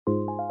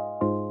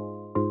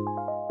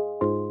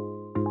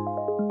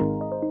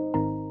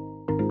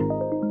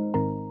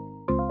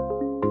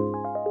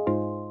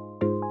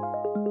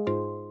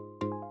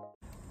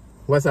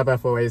What's up,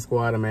 FOA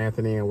Squad? I'm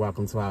Anthony, and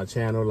welcome to our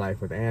channel, Life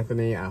with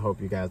Anthony. I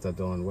hope you guys are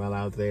doing well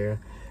out there.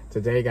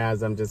 Today,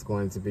 guys, I'm just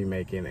going to be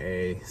making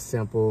a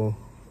simple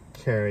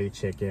curry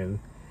chicken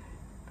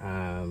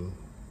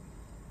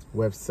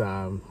with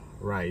some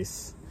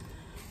rice.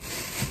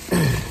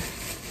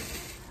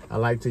 I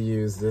like to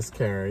use this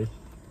curry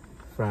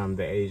from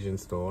the Asian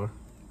store.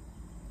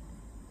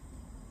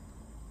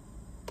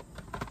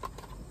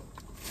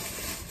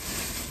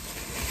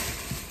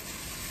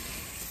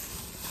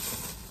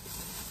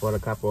 Put a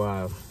couple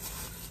of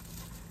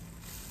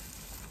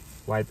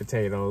white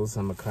potatoes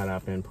I'm gonna cut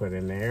up and put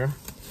in there.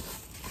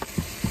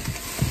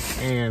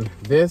 And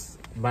this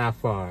by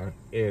far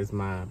is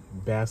my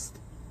best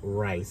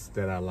rice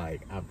that I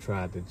like. I've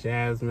tried the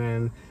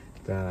jasmine,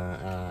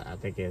 I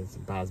think it's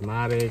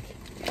basmati.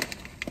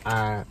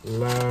 I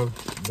love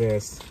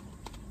this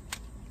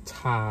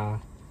Thai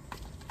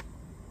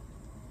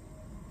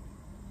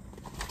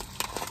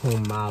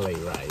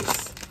humali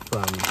rice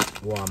from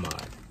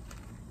Walmart.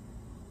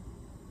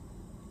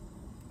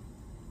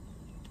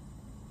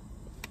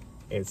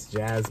 It's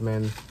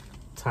jasmine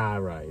Thai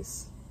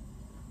rice.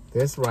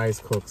 This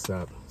rice cooks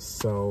up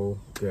so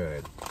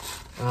good.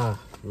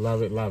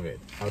 Love it, love it.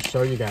 I'll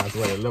show you guys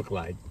what it looked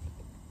like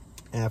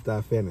after I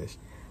finish.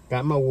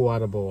 Got my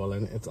water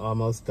boiling. It's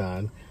almost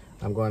done.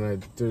 I'm gonna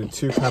do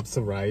 2 cups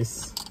of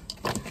rice.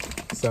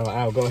 So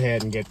I'll go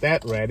ahead and get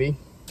that ready.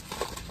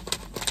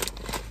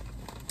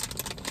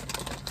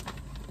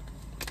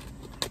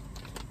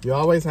 You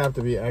always have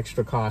to be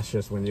extra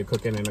cautious when you're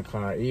cooking in the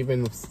car,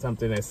 even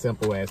something as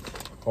simple as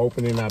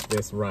opening up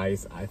this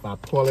rice. If I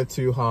pull it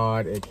too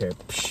hard, it can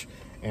psh,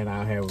 and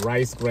I have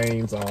rice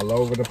grains all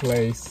over the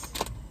place.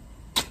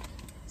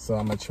 So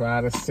I'm gonna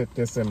try to sit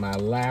this in my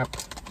lap.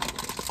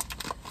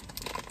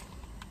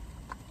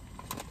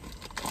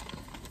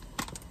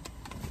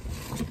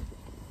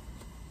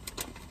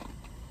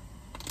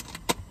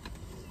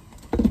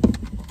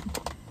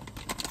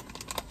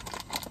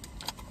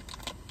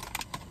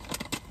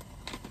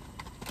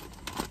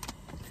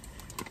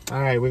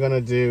 All right, we're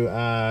gonna do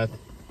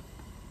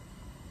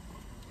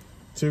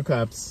 2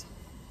 cups.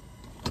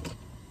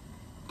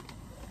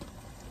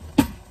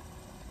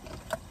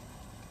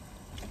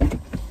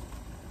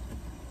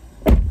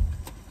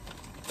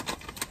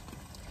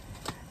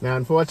 Now,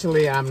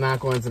 unfortunately, I'm not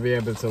going to be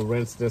able to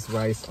rinse this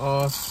rice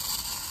off.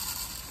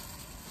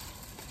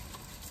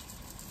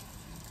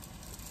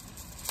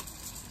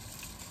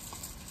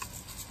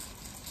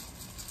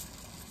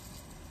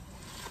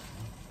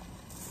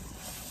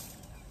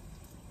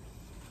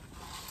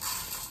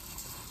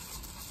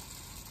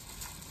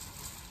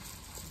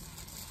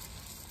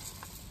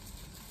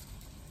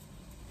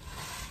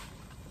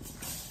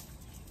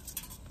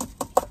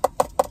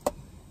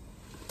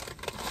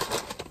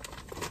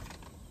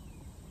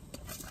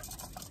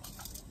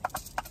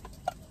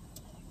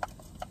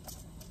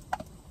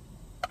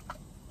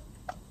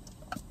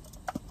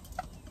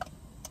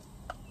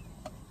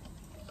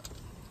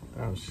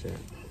 Oh shit.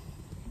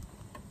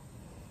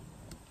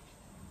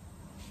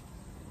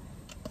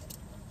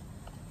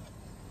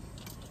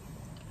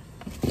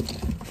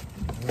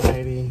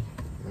 Alrighty,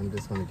 I'm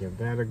just gonna give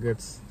that a good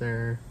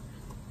stir.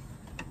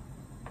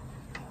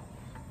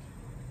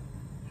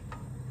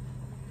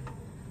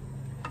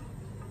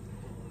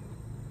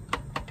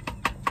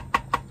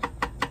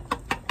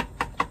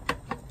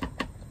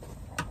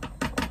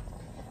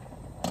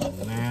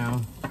 And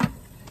now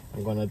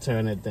I'm gonna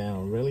turn it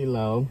down really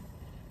low.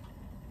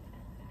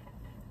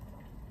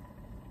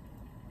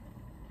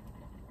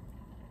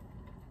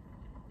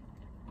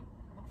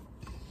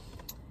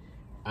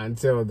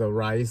 Until the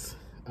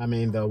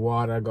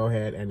water go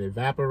ahead and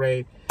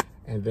evaporate,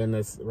 and then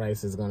this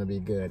rice is gonna be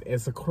good.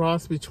 It's a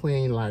cross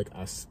between like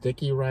a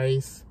sticky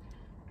rice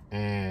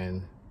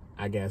and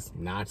I guess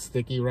not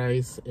sticky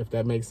rice, if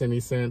that makes any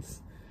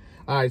sense.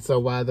 All right, so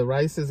while the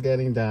rice is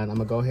getting done, I'm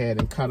gonna go ahead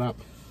and cut up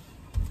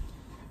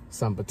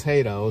some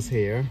potatoes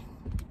here,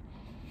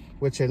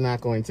 which you're not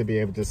going to be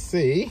able to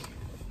see.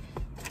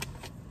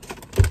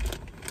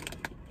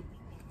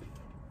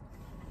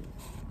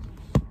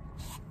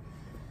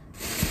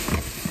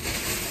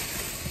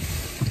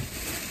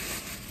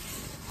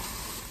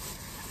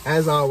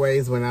 As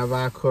always, whenever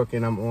I cook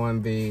and I'm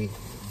on the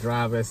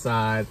driver's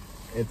side,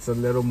 it's a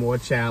little more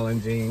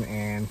challenging,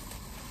 and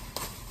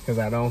because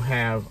I don't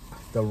have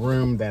the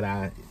room that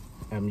I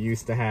am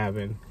used to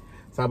having.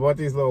 So I bought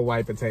these little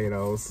white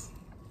potatoes,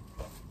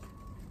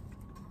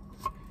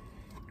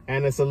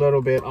 and it's a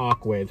little bit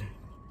awkward.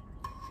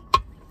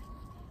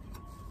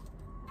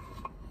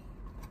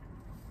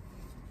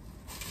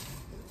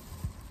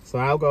 So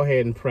I'll go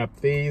ahead and prep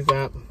these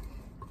up.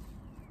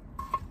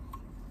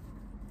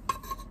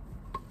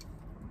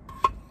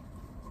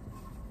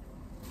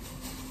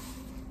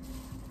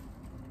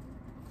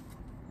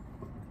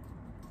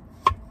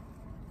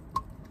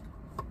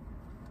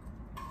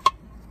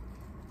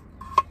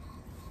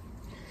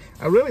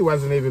 I really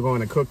wasn't even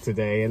going to cook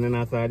today, and then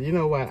I thought, you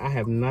know what, I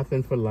have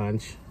nothing for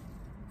lunch.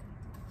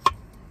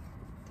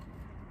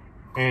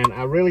 And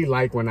I really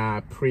like when I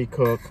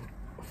pre-cook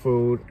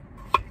food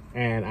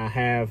and I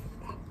have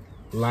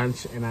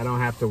lunch and I don't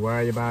have to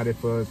worry about it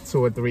for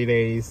 2 or 3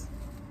 days.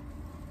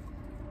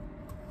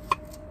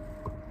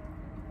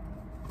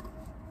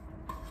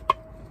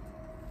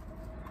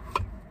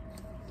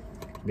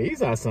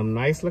 These are some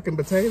nice looking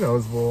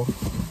potatoes, boy.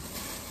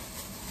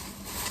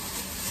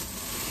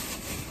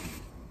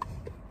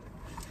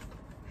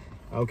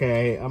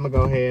 Okay, I'm gonna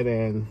go ahead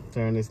and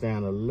turn this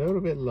down a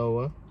little bit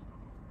lower.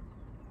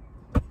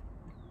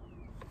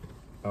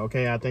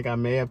 Okay, I think I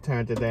may have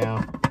turned it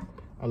down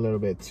a little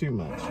bit too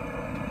much.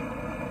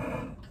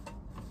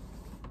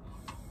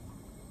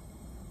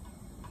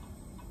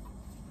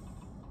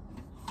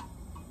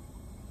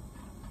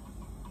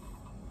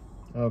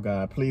 Oh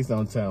God, please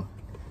don't tell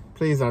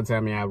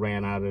me I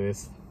ran out of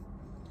this.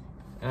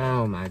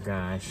 Oh my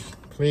gosh,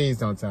 please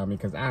don't tell me,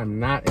 because I'm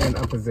not in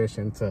a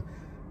position to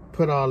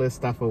put all this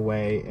stuff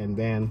away and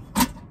then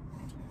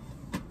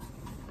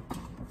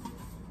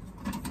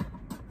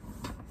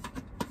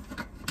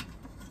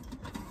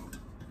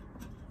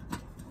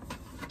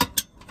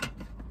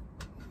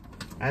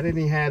I didn't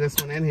even have this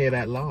one in here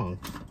that long.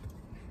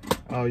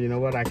 Oh, you know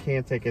what? I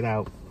can't take it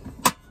out.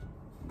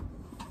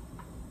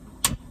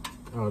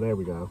 Oh, there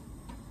we go.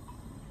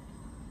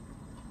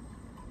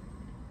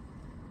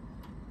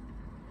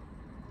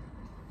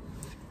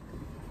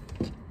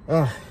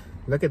 Oh,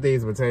 look at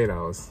these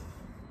potatoes.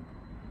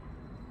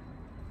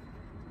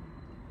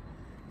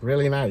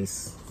 Really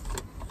nice.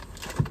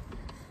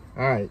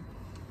 All right.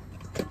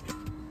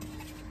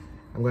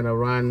 I'm gonna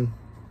run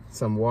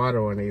some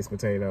water on these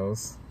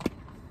potatoes,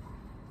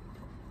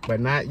 but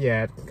not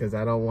yet, because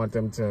I don't want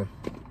them to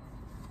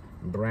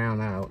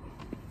brown out.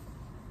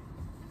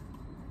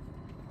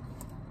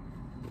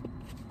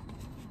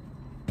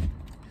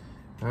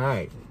 All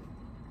right.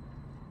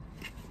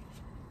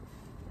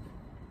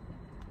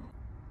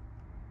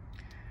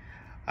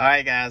 All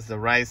right, guys, the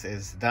rice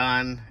is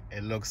done.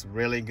 It looks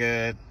really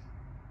good.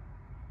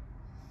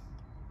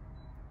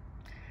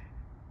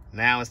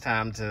 Now it's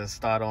time to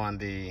start on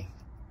the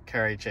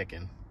curry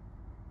chicken.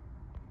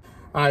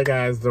 All right,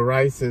 guys, the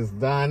rice is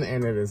done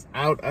and it is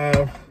out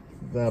of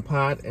the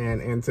pot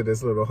and into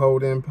this little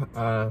holding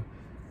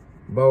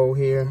bowl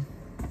here.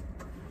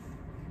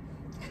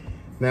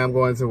 Now I'm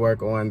going to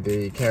work on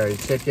the curry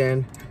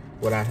chicken.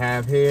 What I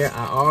have here,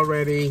 I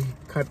already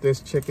cut this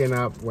chicken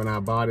up when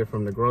I bought it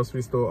from the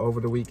grocery store over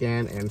the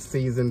weekend and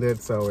seasoned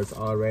it, so it's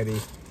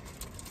already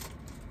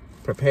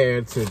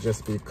prepared to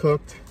just be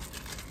cooked.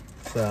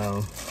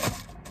 So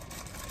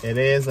it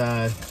is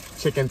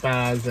chicken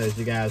thighs, as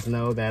you guys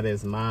know. That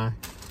is my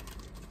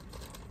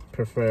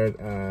preferred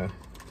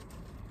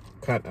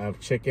cut of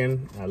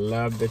chicken. I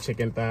love the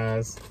chicken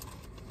thighs.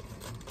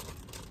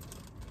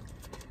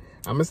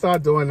 I'm gonna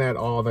start doing that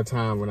all the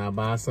time when I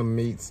buy some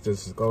meats.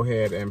 Just go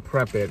ahead and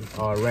prep it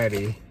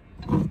already.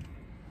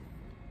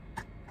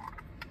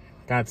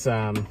 Got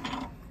some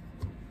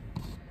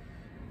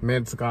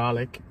minced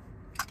garlic.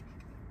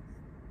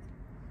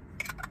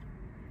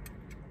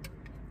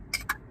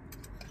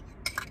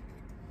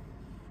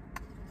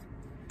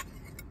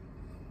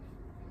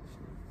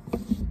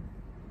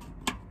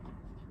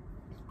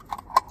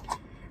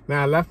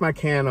 Now I left my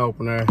can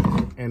opener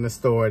in the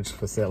storage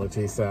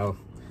facility, so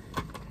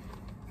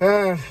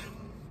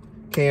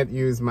can't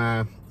use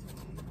my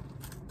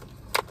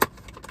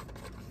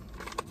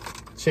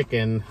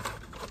chicken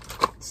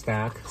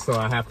stock, so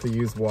I have to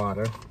use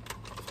water.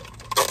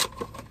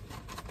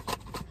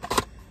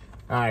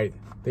 All right,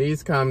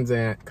 these come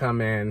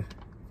in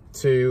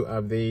 2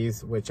 of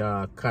these, which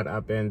are cut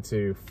up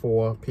into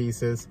 4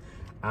 pieces.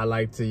 I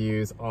like to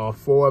use all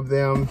 4 of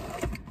them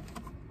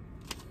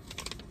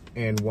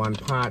in one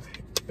pot.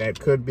 That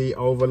could be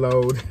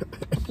overload,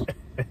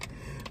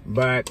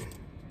 but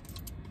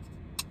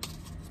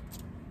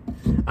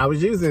I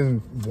was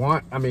using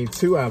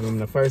 2 of them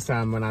the first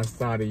time when I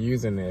started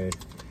using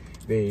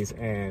these,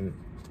 and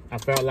I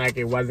felt like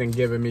it wasn't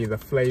giving me the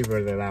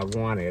flavor that I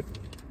wanted.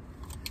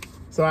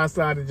 So I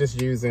started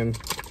just using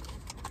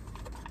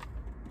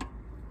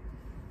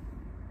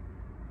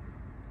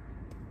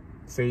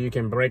so you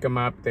can break them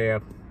up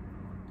there.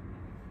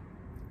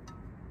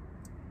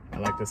 I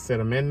like to sit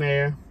them in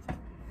there,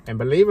 and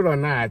believe it or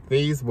not,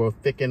 these will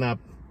thicken up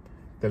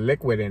the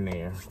liquid in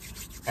there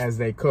as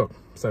they cook,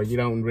 so you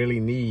don't really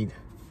need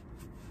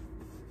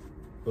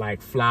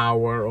like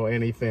flour or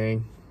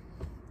anything.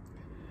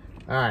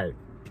 All right,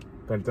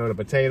 gonna throw the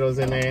potatoes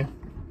in there.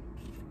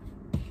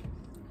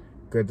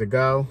 Good to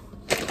go.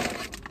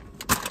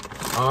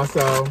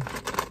 Also,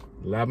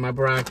 love my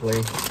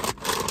broccoli,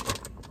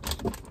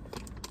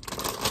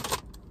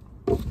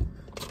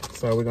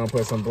 so we're gonna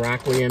put some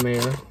broccoli in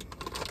there.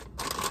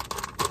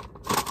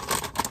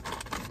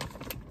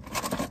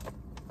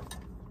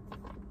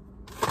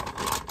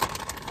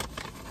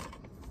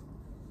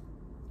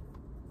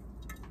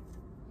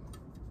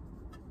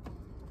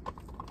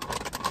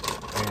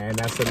 And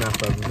that's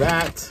enough of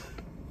that.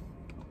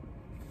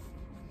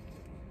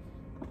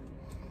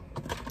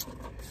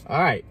 All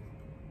right,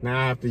 now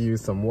I have to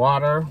use some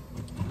water.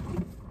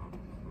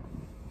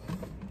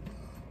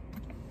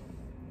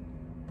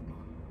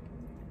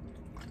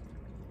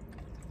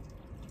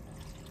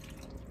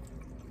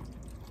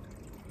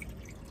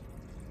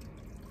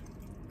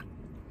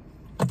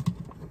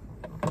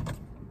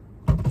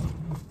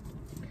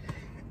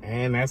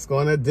 And that's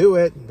gonna do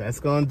it. That's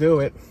gonna do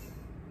it.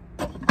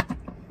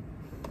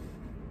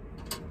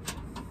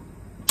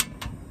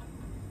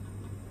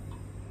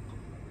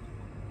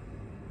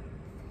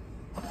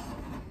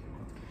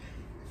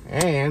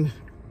 And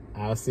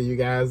I'll see you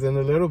guys in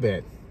a little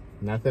bit.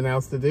 Nothing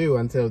else to do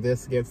until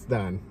this gets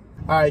done.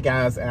 All right,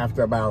 guys,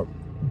 after about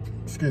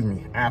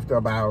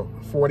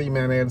 40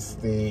 minutes,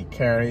 the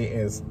curry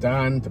is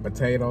done. The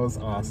potatoes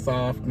are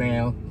soft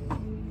now.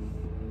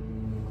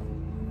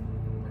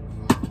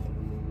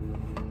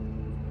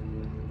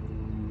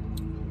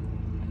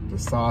 The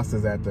sauce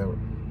is at the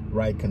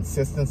right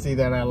consistency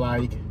that I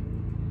like.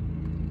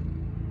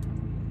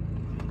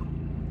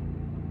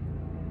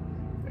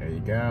 There you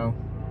go.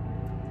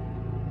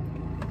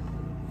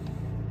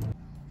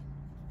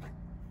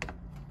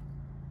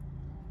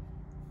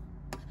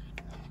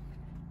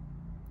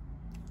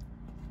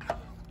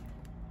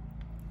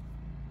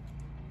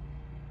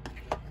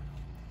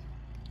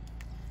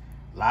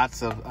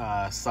 Lots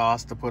of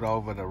sauce to put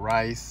over the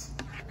rice.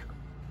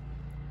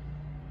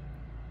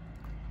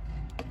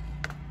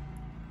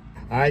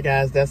 All right,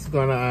 guys, that's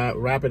gonna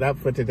wrap it up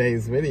for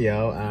today's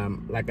video.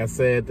 Like I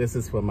said, this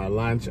is for my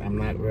lunch. I'm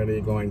not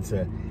really going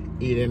to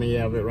eat any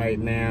of it right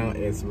now.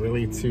 It's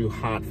really too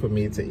hot for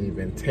me to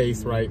even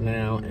taste right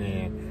now,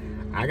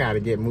 and I gotta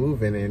get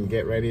moving and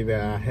get ready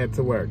to head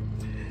to work.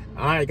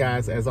 All right,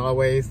 guys, as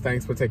always,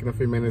 thanks for taking a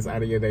few minutes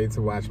out of your day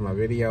to watch my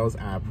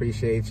videos. I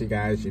appreciate you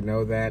guys, you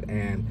know that,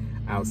 and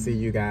I'll see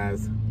you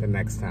guys the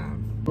next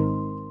time.